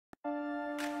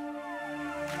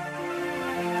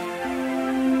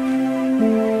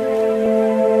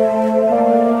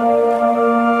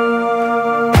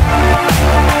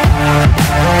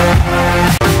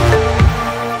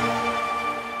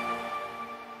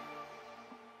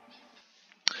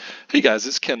Hey guys,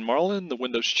 it's Ken Marlin, the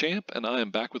Windows Champ, and I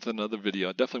am back with another video.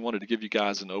 I definitely wanted to give you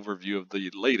guys an overview of the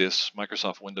latest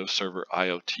Microsoft Windows Server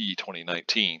IoT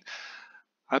 2019.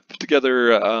 I put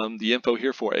together the info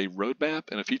here for a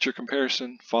roadmap and a feature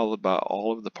comparison, followed by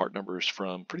all of the part numbers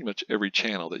from pretty much every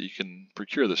channel that you can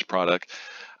procure this product.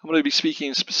 I'm going to be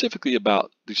speaking specifically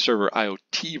about the Server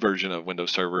IoT version of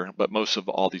Windows Server, but most of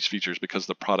all these features because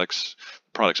the products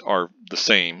are the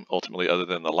same ultimately, other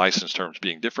than the license terms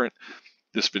being different.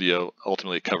 This video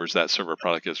ultimately covers that server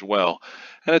product as well.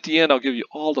 And at the end, I'll give you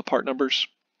all the part numbers.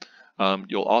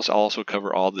 You'll also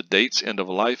cover all the dates, end of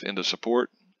life, end of support.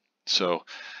 So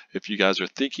if you guys are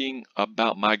thinking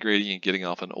about migrating and getting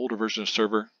off an older version of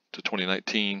server to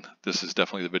 2019, this is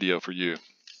definitely the video for you.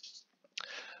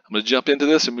 I'm going to jump into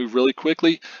this and move really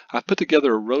quickly. I've put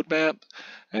together a roadmap,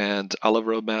 and I love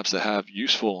roadmaps that have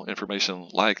useful information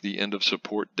like the end of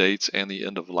support dates and the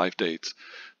end of life dates.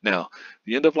 Now,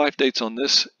 the end of life dates on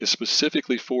this is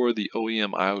specifically for the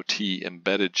OEM IoT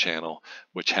Embedded channel,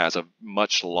 which has a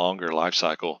much longer life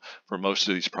cycle. For most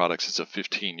of these products, it's a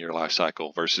 15-year life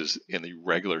cycle versus in the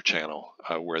regular channel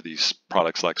where these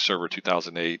products like Server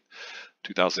 2008,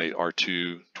 2008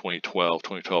 R2, 2012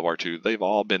 R2, they've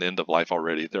all been end of life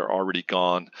already. They're already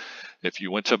gone. If you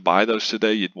went to buy those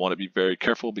today, you'd want to be very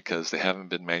careful because they haven't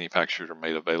been manufactured or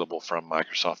made available from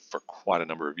Microsoft for quite a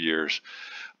number of years.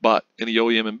 But in the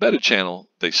OEM embedded channel,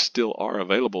 they still are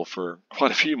available for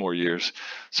quite a few more years.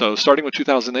 So starting with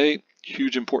 2008,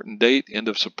 huge important date, end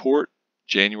of support,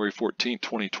 January 14,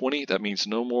 2020. That means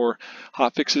no more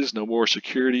hot fixes, no more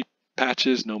security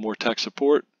patches, no more tech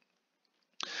support.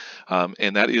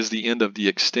 And that is the end of the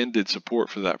extended support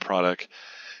for that product.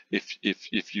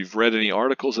 If you've read any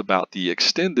articles about the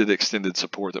extended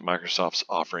support that Microsoft's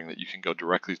offering that you can go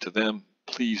directly to them,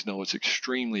 please know it's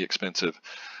extremely expensive.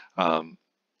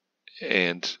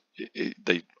 And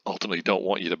they ultimately don't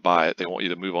want you to buy it. They want you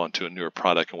to move on to a newer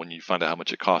product. And when you find out how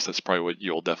much it costs, that's probably what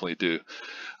you'll definitely do.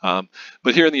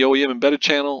 But here in the OEM embedded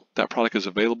channel, that product is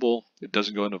available. It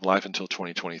doesn't go into life until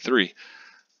 2023.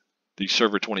 The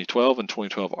Server 2012 and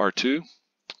 2012 R2,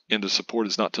 end of support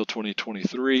is not till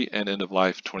 2023 and end of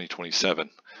life 2027.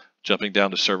 Jumping down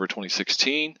to Server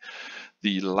 2016,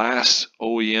 the last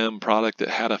OEM product that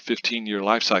had a 15-year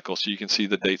life cycle, so you can see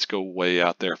the dates go way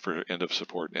out there for end of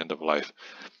support and end of life.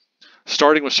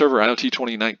 Starting with Server IoT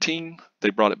 2019, they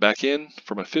brought it back in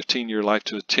from a 15-year life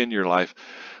to a 10-year life.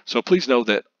 So please know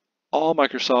that all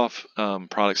Microsoft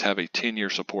products have a 10-year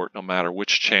support no matter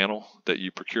which channel that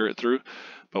you procure it through.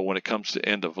 But when it comes to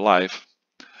end of life,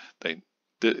 in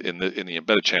the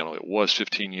embedded channel, it was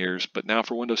 15 years. But now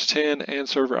for Windows 10 and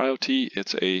Server IoT,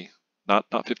 it's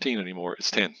not 15 anymore, it's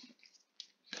 10.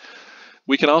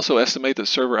 We can also estimate that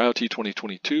Server IoT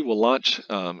 2022 will launch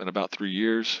in about 3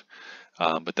 years,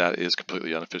 but that is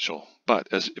completely unofficial. But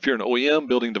if you're an OEM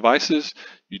building devices,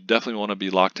 you definitely want to be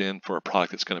locked in for a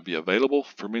product that's going to be available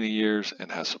for many years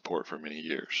and has support for many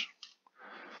years.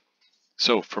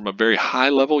 So from a very high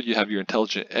level, you have your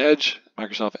Intelligent Edge,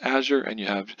 Microsoft Azure, and you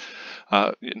have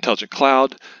Intelligent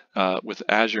Cloud with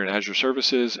Azure and Azure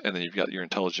Services, and then you've got your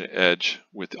Intelligent Edge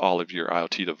with all of your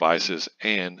IoT devices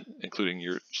and including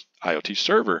your IoT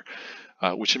server,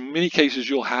 which in many cases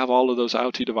you'll have all of those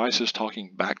IoT devices talking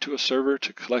back to a server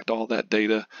to collect all that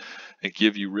data and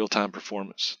give you real-time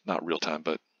performance, not real-time,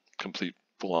 but complete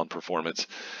full-on performance.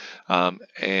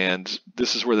 And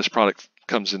this is where this product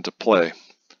comes into play.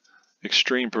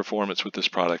 Extreme performance with this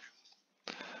product.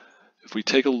 If we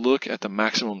take a look at the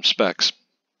maximum specs,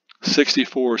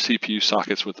 64 CPU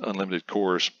sockets with unlimited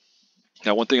cores.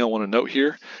 Now, one thing I want to note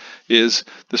here is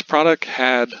this product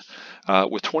had,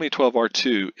 with 2012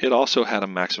 R2, it also had a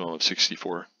maximum of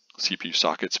 64 CPU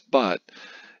sockets, but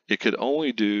it could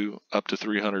only do up to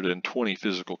 320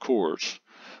 physical cores.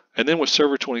 And then with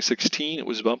Server 2016, it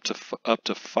was up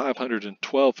to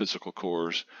 512 physical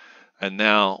cores. And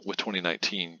now with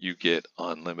 2019, you get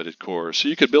unlimited cores. So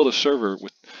you could build a server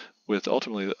with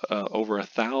ultimately over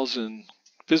 1,000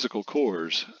 physical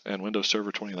cores, and Windows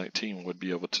Server 2019 would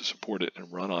be able to support it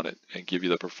and run on it and give you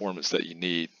the performance that you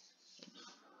need.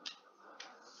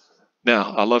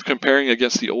 Now, I love comparing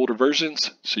against the older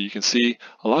versions, so you can see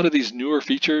a lot of these newer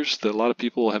features that a lot of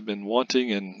people have been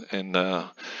wanting and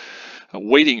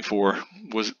waiting for,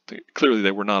 clearly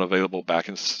they were not available back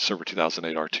in Server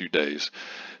 2008 R2 days.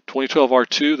 2012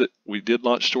 R2, that we did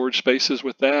launch storage spaces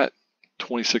with that.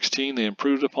 2016, they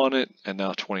improved upon it, and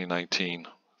now 2019,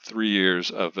 3 years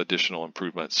of additional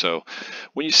improvements. So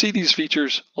when you see these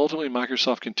features, ultimately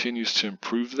Microsoft continues to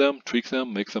improve them, tweak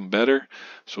them, make them better.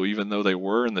 So even though they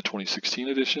were in the 2016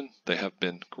 edition, they have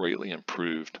been greatly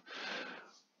improved.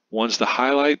 Ones to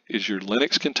highlight is your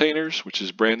Linux containers, which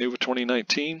is brand new with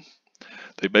 2019.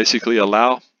 They basically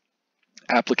allow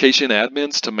application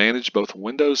admins to manage both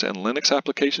Windows and Linux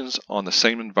applications on the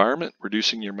same environment,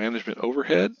 reducing your management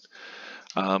overhead.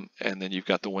 And then you've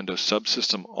got the Windows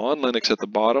subsystem on Linux at the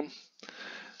bottom,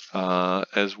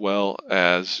 as well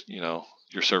as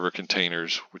your server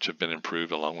containers, which have been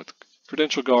improved along with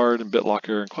Credential Guard and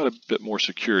BitLocker and quite a bit more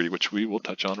security, which we will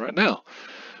touch on right now.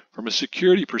 From a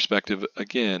security perspective,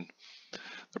 again,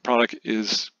 the product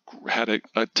had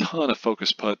a ton of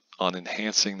focus put on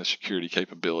enhancing the security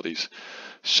capabilities.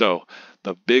 So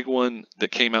the big one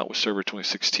that came out with Server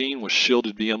 2016 was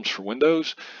shielded VMs for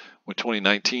Windows. With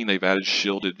 2019, they've added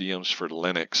shielded VMs for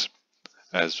Linux,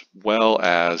 as well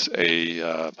as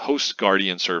a host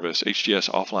guardian service, HDS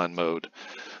offline mode.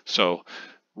 So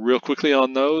real quickly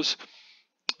on those,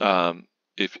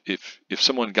 if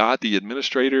someone got the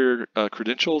administrator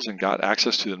credentials and got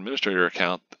access to the administrator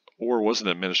account, or was an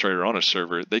administrator on a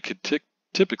server, they could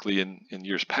typically in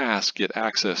years past get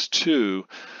access to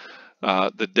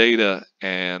the data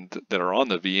that are on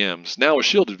the VMs. Now with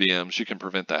shielded VMs, you can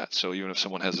prevent that. So even if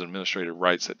someone has administrative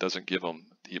rights, that doesn't give them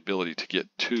the ability to get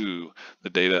to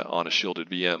the data on a shielded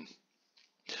VM.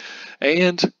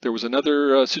 And there was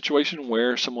another situation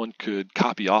where someone could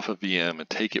copy off a VM and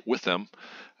take it with them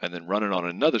and then run it on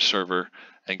another server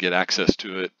and get access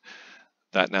to it.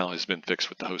 That now has been fixed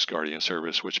with the Host Guardian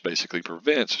service, which basically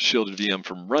prevents shielded VM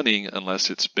from running unless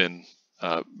it's been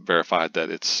verified that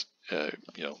it's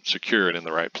secure and in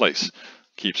the right place.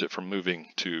 Keeps it from moving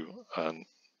to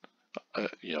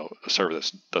a server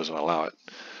that doesn't allow it.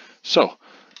 So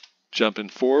jumping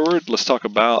forward, let's talk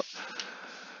about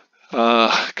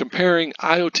comparing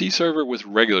IoT server with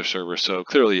regular server. So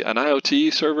clearly an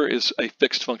IoT server is a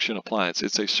fixed function appliance.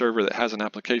 It's a server that has an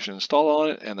application installed on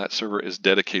it, and that server is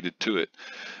dedicated to it.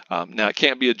 Now it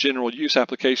can't be a general use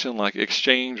application like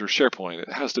Exchange or SharePoint.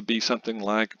 It has to be something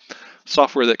like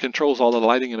software that controls all the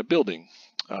lighting in a building,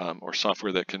 or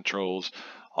software that controls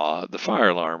the fire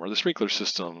alarm or the sprinkler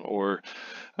system, or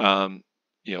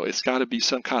it's got to be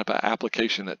some kind of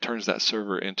application that turns that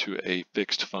server into a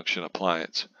fixed function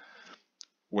appliance.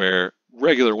 Where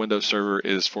regular Windows Server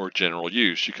is for general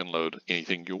use. You can load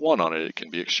anything you want on it. It can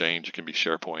be Exchange, it can be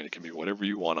SharePoint, it can be whatever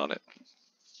you want on it.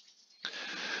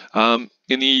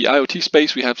 In the IoT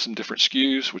space, we have some different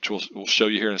SKUs, which we'll show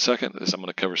you here in a second, as I'm going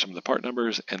to cover some of the part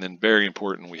numbers. And then very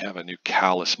important, we have a new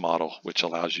callus model, which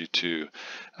allows you to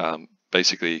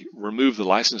basically remove the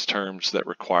license terms that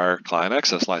require client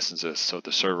access licenses. So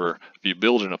the server, if you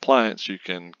build an appliance, you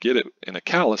can get it in a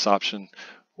callus option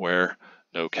where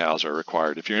no CALs are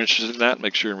required. If you're interested in that,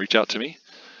 make sure and reach out to me.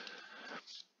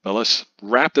 Now let's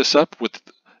wrap this up with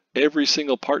every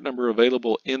single part number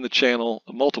available in the channel,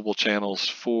 multiple channels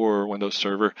for Windows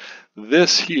Server.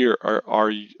 This here are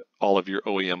all of your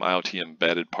OEM IoT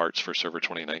embedded parts for Server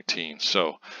 2019.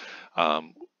 So a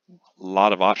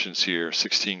lot of options here: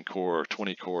 16 core,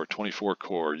 20 core, 24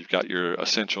 core. You've got your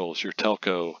essentials, your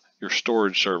telco, your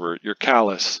storage server, your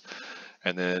callus,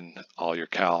 and then all your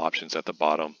CAL options at the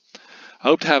bottom. I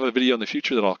hope to have a video in the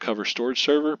future that I'll cover storage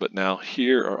server, but now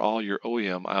here are all your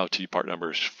OEM IoT part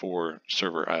numbers for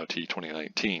Server IoT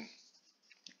 2019.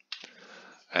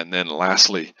 And then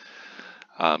lastly,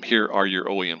 here are your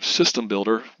OEM System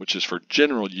Builder, which is for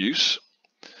general use.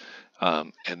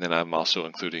 And then I'm also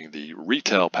including the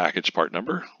retail package part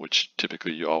number, which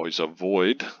typically you always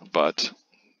avoid, but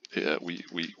we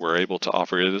were able to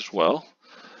offer it as well.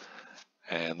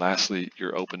 And lastly,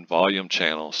 your open volume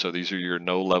channel. So these are your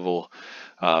no level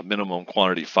minimum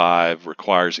quantity 5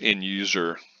 requires end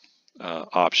user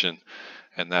option.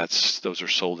 And those are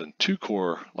sold in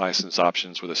 2-core license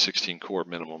options with a 16-core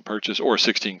minimum purchase, or a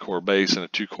 16-core base and a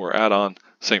 2-core add-on.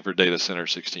 Same for data center,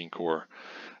 16-core.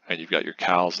 And you've got your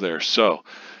CALs there. So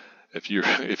if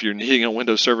you're needing a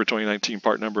Windows Server 2019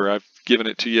 part number, I've given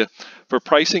it to you. For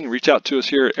pricing, reach out to us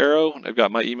here at Arrow. I've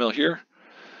got my email here.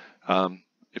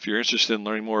 If you're interested in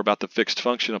learning more about the fixed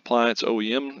function appliance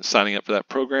OEM, signing up for that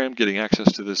program, getting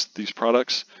access to these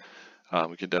products,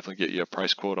 we can definitely get you a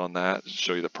price quote on that,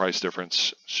 show you the price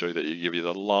difference, show you that you give you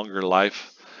the longer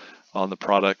life on the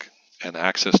product and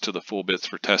access to the full bits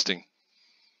for testing.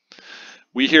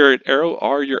 We here at Arrow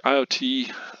are your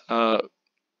IoT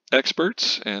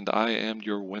experts, and I am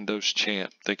your Windows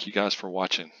champ. Thank you guys for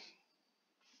watching.